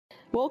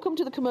Welcome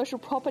to the Commercial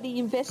Property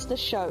Investor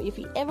Show. If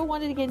you ever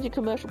wanted to get into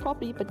commercial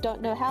property but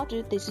don't know how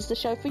to, this is the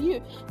show for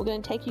you. We're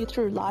going to take you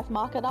through live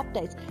market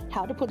updates,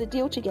 how to put a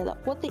deal together,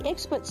 what the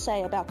experts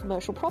say about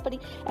commercial property,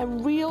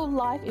 and real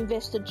life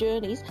investor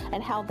journeys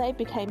and how they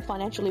became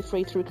financially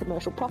free through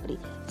commercial property.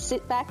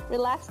 Sit back,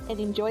 relax, and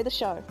enjoy the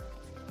show.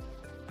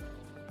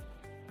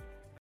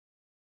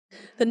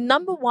 The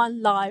number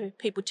one lie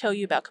people tell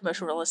you about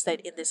commercial real estate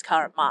in this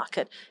current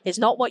market is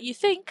not what you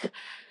think.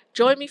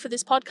 Join me for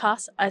this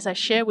podcast as I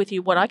share with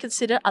you what I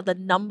consider are the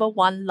number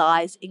one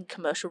lies in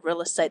commercial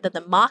real estate that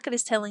the market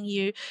is telling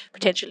you,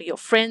 potentially your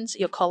friends,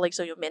 your colleagues,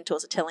 or your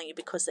mentors are telling you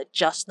because they're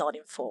just not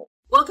informed.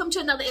 Welcome to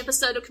another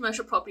episode of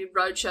Commercial Property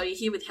Roadshow. You're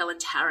here with Helen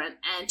Tarrant,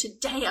 and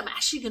today I'm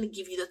actually going to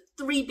give you the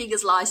 3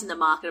 biggest lies in the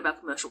market about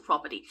commercial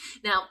property.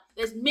 Now,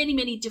 there's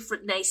many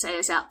different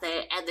naysayers out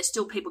there, and there's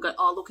still people go,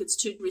 oh, look, it's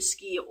too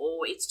risky,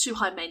 or it's too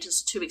high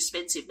maintenance, too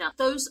expensive. Now,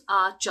 those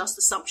are just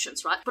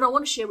assumptions, right? But I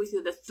want to share with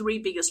you the 3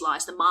 biggest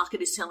lies the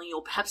market is telling you,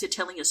 or perhaps you're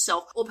telling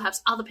yourself, or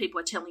perhaps other people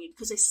are telling you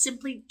because they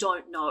simply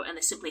don't know, and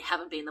they simply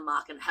haven't been in the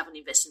market and haven't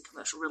invested in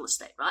commercial real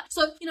estate, right?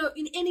 So,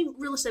 in any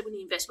real estate when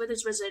you invest, whether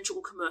it's residential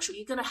or commercial,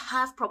 you're going to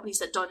have properties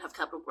that don't have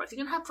capital growth. You're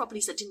going to have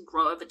properties that didn't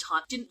grow over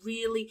time, didn't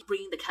really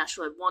bring the cash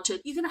flow wanted.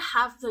 You're going to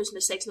have those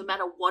mistakes no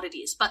matter what it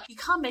is, but you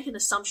can't make an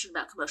assumption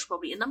about commercial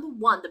property. And number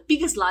one, the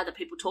biggest lie that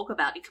people talk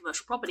about in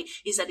commercial property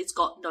is that it's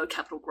got no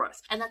capital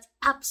growth. And that's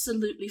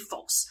absolutely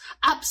false.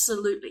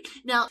 Absolutely.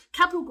 Now,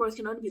 capital growth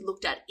can only be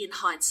looked at in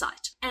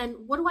hindsight. And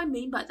what do I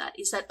mean by that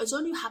is that it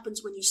only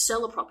happens when you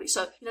sell a property.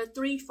 So,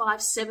 3,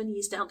 5, 7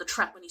 years down the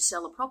track when you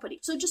sell a property.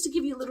 So just to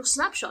give you a little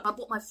snapshot, I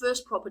bought my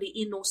first property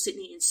in North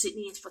Sydney,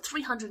 for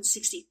 $360,000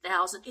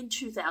 in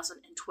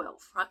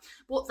 2012, right?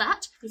 Bought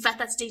that. In fact,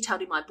 that's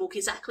detailed in my book,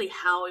 exactly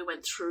how I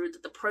went through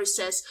the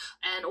process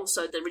and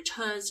also the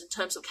returns in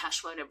terms of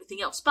cash flow and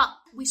everything else. But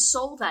we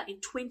sold that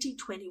in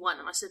 2021.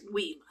 And I said,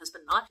 we, my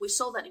husband and I, we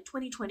sold that in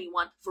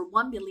 2021 for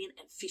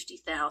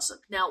 $1,050,000.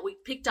 Now, we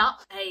picked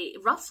up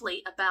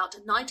roughly about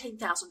 $19,000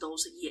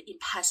 a year in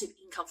passive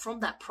income from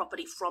that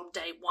property from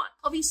day one.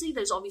 Obviously,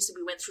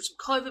 we went through some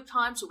COVID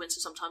times. We went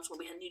through some times when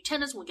we had new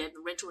tenants, we gave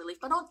them rental relief.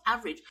 But on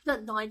average,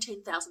 about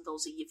 $19,000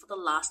 a year for the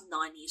last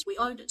 9 years we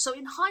owned it. So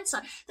in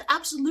hindsight, there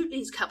absolutely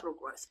is capital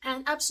growth,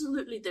 and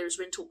absolutely there is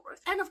rental growth.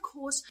 And of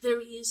course,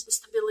 there is the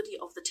stability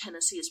of the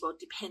tenancy as well,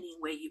 depending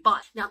where you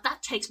buy. Now,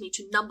 that takes me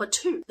to number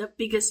 2. The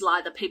biggest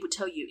lie that people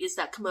tell you is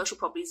that commercial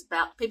property is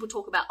about, people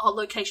talk about,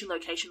 location.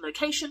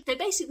 They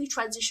basically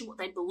transition what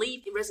they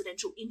believe in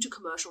residential into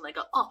commercial, and they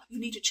go, you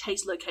need to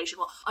chase location.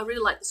 Well, I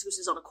really like this because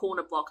it's on a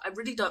corner block. I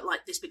really don't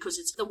like this because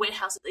it's the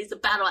warehouse, there's the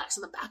battle axe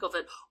in the back of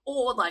it.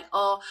 Or like,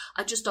 I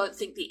just don't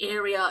think the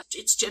area,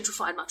 it's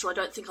gentrified much, or I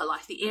don't think I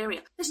like the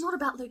area. It's not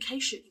about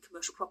location in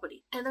commercial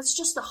property. And that's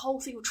just the whole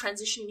thing of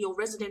transitioning your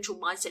residential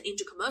mindset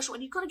into commercial.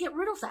 And you've got to get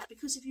rid of that,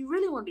 because if you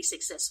really want to be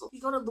successful,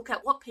 you've got to look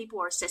at what people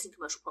are assessing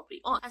commercial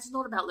property on. And it's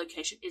not about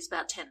location, it's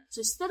about tenant. So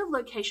instead of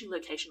location,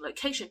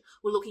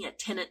 we're looking at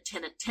tenant.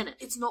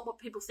 It's not what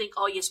people think,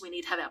 yes, we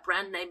need to have our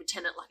brand name and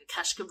tenant like a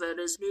Cash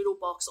Converters, Noodle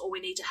Box, or we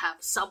need to have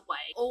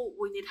Subway, or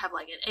we need to have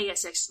like an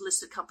ASX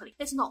listed company.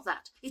 It's not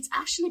that. It's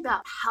actually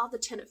about how the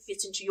tenant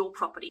fits into your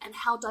property and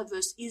how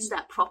diverse is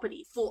that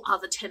property for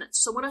other tenants.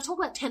 So when I talk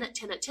about tenant,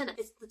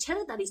 it's the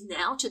tenant that is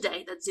now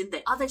today that's in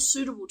there. Are they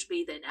suitable to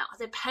be there now? Are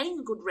they paying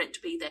a good rent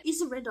to be there? Is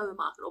the rent over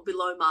market or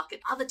below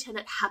market? Are the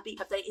tenant happy?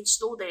 Have they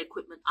installed their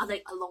equipment? Are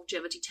they a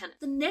longevity tenant?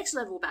 The next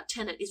level about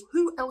tenant is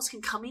who else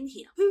can come in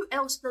here? Who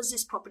else does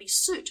this property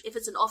suit? If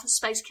it's an office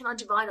space, can I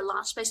divide a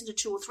large space into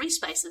 2 or 3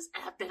 spaces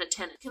and have better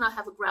tenant? Can I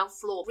have a ground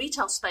floor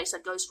retail space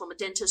that goes from a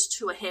dentist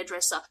to a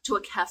hairdresser to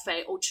a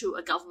cafe or to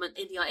a government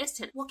NDIS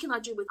tenant? What can I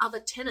do with other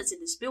tenants in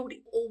this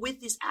building or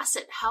with this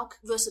asset? How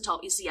versatile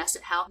is the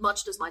asset? How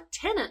much does my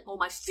tenant or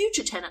my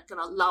future tenant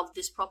gonna love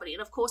this property?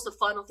 And of course, the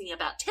final thing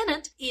about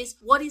tenant is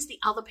what is the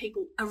other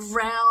people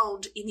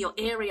around in your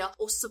area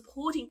or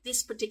supporting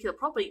this particular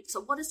property?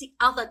 So what is the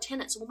other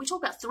tenant? So when we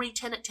talk about 3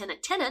 tenant,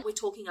 we're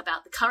talking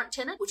about the current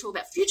tenant, we're talking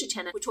about future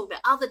tenant, we're talking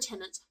about other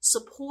tenants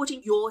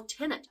supporting your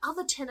tenant.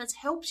 Other tenants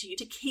helps you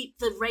to keep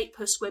the rate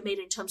per square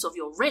meter in terms of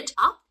your rent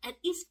up. And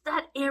if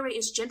that area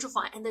is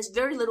gentrified and there's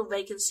very little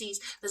vacancies,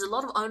 there's a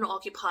lot of owner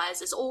occupiers,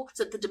 there's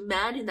also the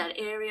demand in that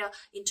area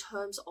in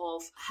terms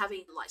of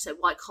having, like say,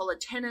 white collar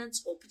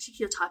tenants or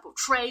particular type of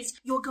trades,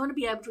 you're going to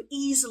be able to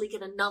easily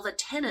get another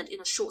tenant in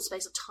a short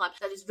space of time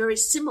that is very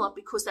similar,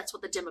 because that's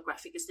what the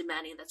demographic is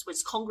demanding. That's where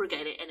it's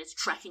congregated and it's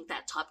tracking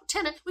that type of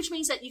tenant, which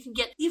means that you can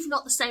get, if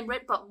not the same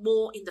rent, but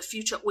more in the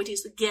future, which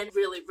is again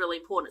really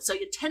important. So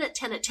your tenant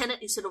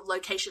instead of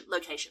location.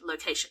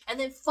 And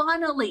then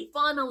finally,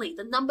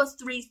 the number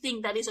 3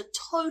 thing that is a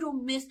total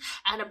myth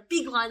and a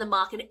big lie in the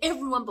market,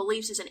 everyone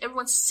believes this and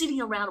everyone's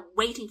sitting around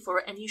waiting for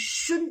it, and you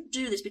shouldn't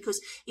do this,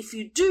 because if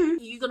you do,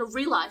 you're going to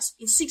realize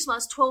in 6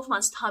 months, 12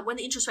 months time, when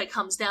the interest rate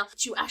comes down,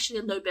 that you actually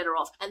are no better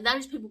off. And that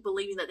is people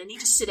believing that they need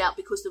to sit out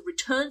because because the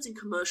returns in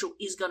commercial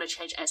is going to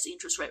change as the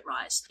interest rate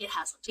rise. It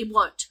hasn't. It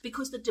won't,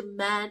 because the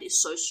demand is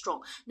so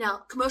strong.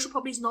 Now, commercial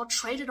property is not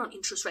traded on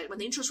interest rate. When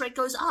the interest rate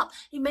goes up,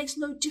 it makes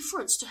no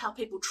difference to how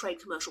people trade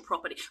commercial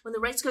property. When the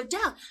rates go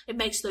down, it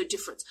makes no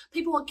difference.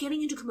 People are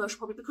getting into commercial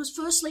property because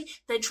firstly,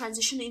 they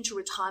transition into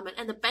retirement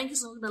and the bank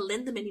is not going to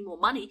lend them any more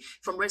money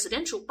from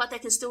residential, but they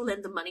can still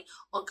lend them money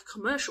on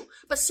commercial.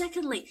 But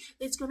secondly,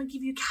 it's going to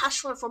give you cash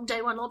flow from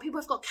day one. A lot of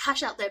people have got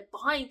cash out there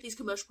buying these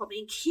commercial property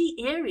in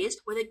key areas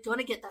where they're going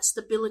to get that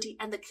stability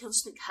and the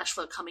constant cash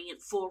flow coming in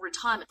for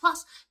retirement.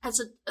 Plus,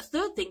 as a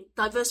third thing,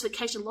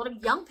 diversification. A lot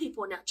of young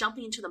people are now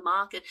jumping into the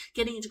market,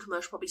 getting into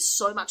commercial property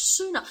so much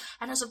sooner.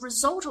 And as a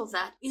result of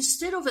that,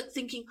 instead of it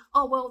thinking,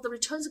 oh, well, the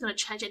returns are going to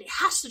change, and it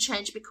has to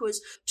change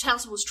because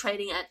Townsville was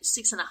trading at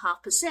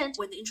 6.5%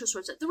 when the interest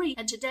rate's at 3%,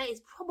 and today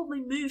it's probably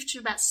moved to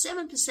about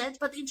 7%,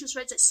 but the interest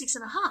rate's at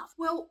 6.5%.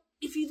 Well,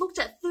 if you looked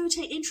at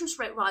 13 interest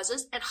rate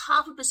rises at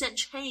 0.5%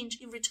 change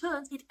in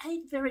returns, it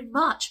ain't very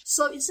much.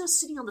 So instead of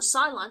sitting on the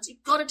sidelines,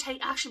 you've got to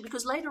take action,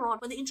 because later on,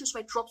 when the interest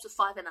rate drops to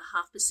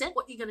 5.5%,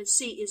 what you're going to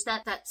see is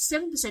that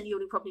 7%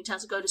 yielding property in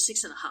Townsville go to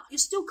 6.5%. You're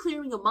still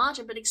clearing your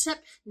margin, but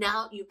except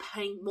now you're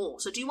paying more.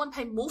 So do you want to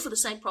pay more for the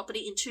same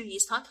property in 2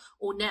 years' time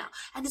or now?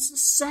 And it's the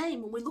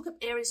same when we look at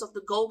areas of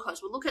the Gold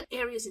Coast. We look at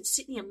areas in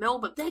Sydney and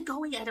Melbourne. They're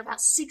going at about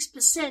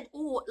 6%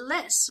 or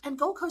less. And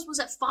Gold Coast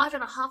was at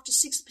 5.5% to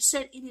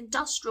 6% in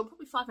industrial,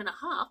 probably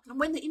 5.5%. And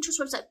when the interest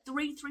rate was at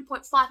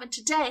 3.5%, and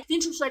today the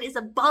interest rate is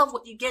above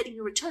what you get in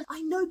your return,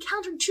 I know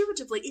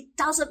counterintuitively it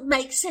doesn't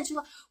make sense. You're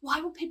like,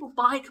 why would people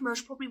buy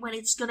commercial property when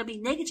it's going to be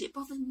negative?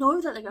 Well, they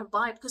know that they're going to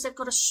buy it because they've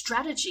got a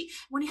strategy.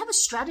 When you have a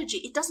strategy,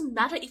 it doesn't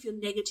matter if you're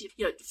negative,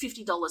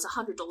 $50,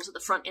 $100 at the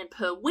front end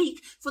per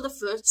week for the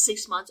first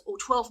 6 months or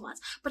 12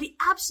 months. But it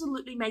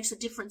absolutely makes a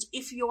difference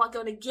if you are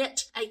going to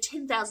get a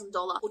 $10,000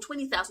 or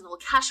 $20,000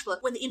 cash flow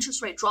when the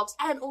interest rate drops,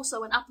 and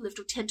also an uplift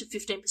of 10 to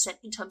 15%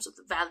 in terms of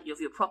the value of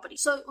your property.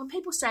 So when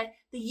people say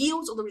the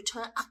yields or the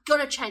return are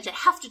going to change, they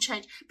have to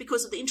change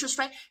because of the interest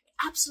rate,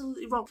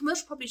 absolutely wrong.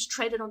 Commercial property is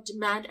traded on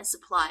demand and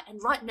supply,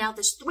 and right now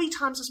there's 3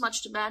 times as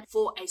much demand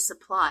for a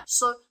supply.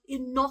 So you're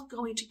not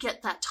going to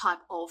get that type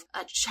of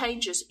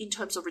changes in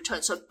terms of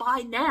return. So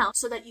buy now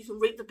so that you can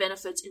reap the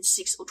benefits in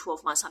 6 or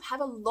 12 months time.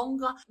 Have a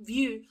longer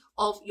view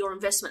of your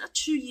investment, a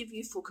 2-year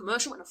view for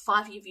commercial and a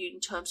 5-year view in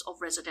terms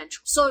of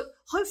residential. So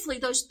hopefully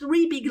those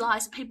 3 big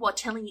lies that people are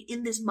telling you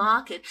in this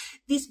market,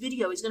 this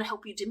video is going to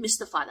help you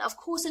demystify that. Of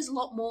course, there's a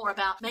lot more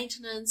about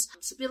maintenance,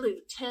 stability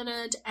of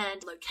tenant,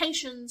 and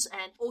locations,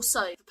 and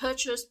also the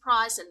purchase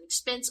price and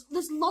expense.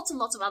 There's lots and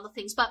lots of other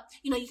things, but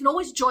you can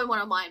always join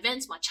one of my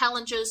events, my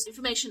challenges.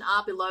 Information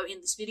are below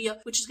in this video,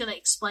 which is going to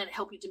explain and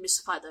help you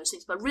demystify those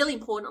things. But really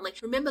importantly,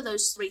 remember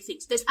those 3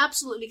 things. There's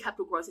absolutely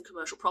capital growth in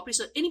commercial property.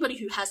 So anybody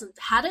who hasn't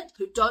had it,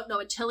 who don't know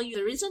and telling you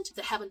there isn't,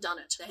 they haven't done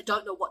it. They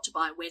don't know what to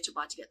buy and where to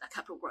buy to get that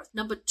capital growth.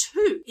 Number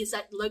 2 is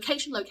that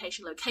location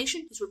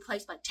is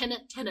replaced by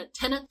tenant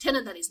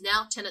that is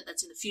now, tenant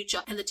that's in the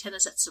future, and the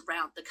tenants that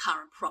surround the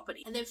current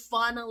property. And then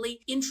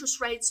finally,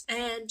 interest rates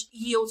and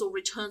yields or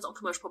returns on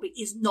commercial property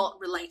is not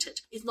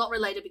related. It's not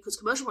related because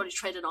commercial property is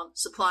traded on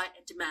supply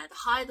and demand. The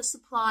higher the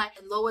supply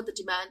and lower the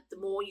demand, the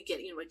more you get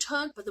in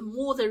return. But the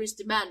more there is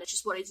demand, which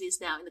is what it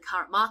is now in the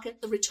current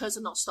market, the returns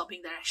are not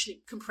stopping. They're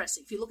actually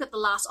compressing. If you look at the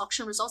last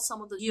auction results,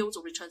 some of the yields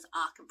or returns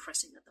are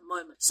compressing at the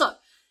moment. So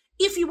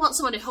if you want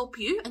someone to help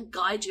you and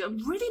guide you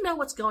and really know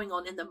what's going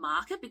on in the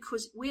market,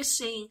 because we're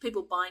seeing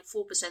people buying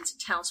 4% in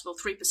Townsville,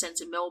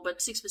 3% in Melbourne,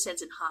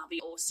 6% in Harvey,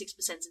 or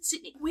 6% in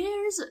Sydney.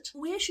 Where is it?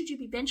 Where should you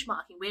be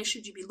benchmarking? Where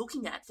should you be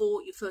looking at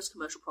for your first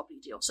commercial property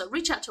deal? So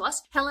reach out to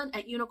us,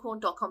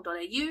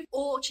 helen@unicorn.com.au,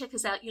 or check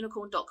us out,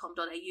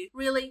 unicorn.com.au.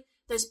 Really,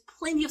 there's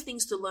plenty of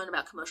things to learn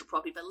about commercial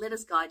property, but let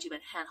us guide you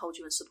and handhold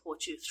you and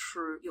support you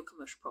through your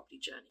commercial property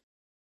journey.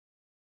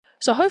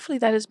 So hopefully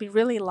that has been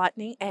really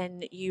enlightening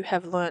and you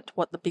have learnt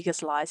what the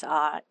biggest lies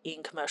are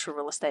in commercial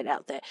real estate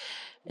out there.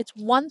 It's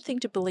one thing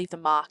to believe the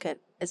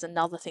market, is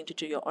another thing to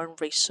do your own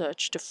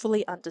research to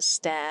fully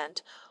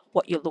understand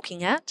what you're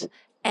looking at,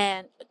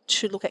 and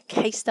to look at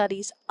case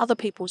studies, other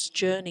people's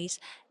journeys,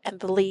 and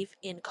believe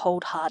in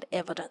cold hard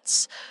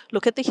evidence.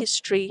 Look at the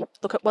history,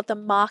 look at what the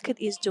market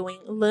is doing,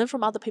 learn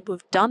from other people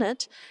who've done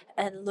it,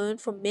 and learn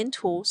from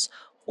mentors,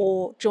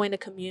 or join a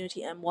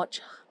community and watch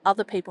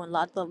other people and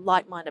other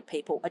like-minded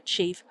people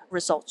achieve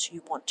results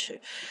you want to.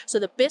 So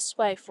the best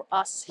way for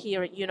us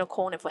here at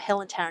Unicorn and for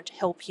Helen Tarrant to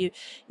help you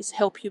is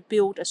help you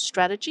build a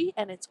strategy,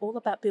 and it's all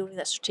about building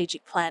that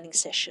strategic planning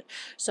session.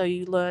 So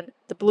you learn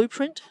the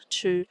blueprint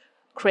to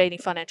creating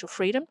financial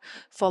freedom,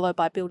 followed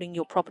by building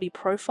your property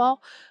profile,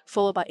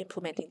 followed by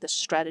implementing the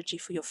strategy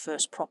for your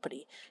first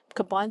property.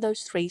 Combine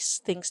those 3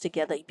 things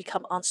together, you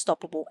become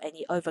unstoppable and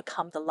you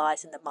overcome the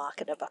lies in the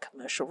market of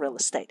commercial real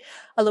estate.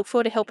 I look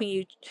forward to helping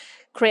you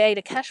create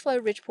a cash flow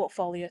rich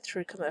portfolio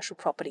through commercial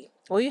property.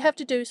 All you have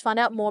to do is find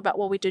out more about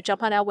what we do,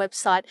 jump on our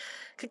website,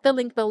 click the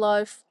link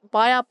below,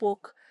 buy our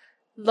book,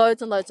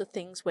 loads and loads of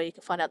things where you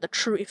can find out the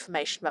true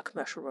information about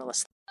commercial real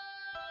estate.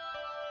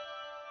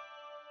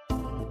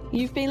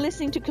 You've been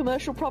listening to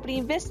Commercial Property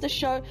Investor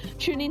Show.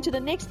 Tune in to the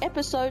next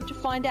episode to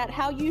find out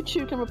how you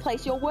too can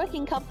replace your work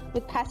income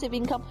with passive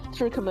income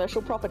through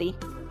commercial property.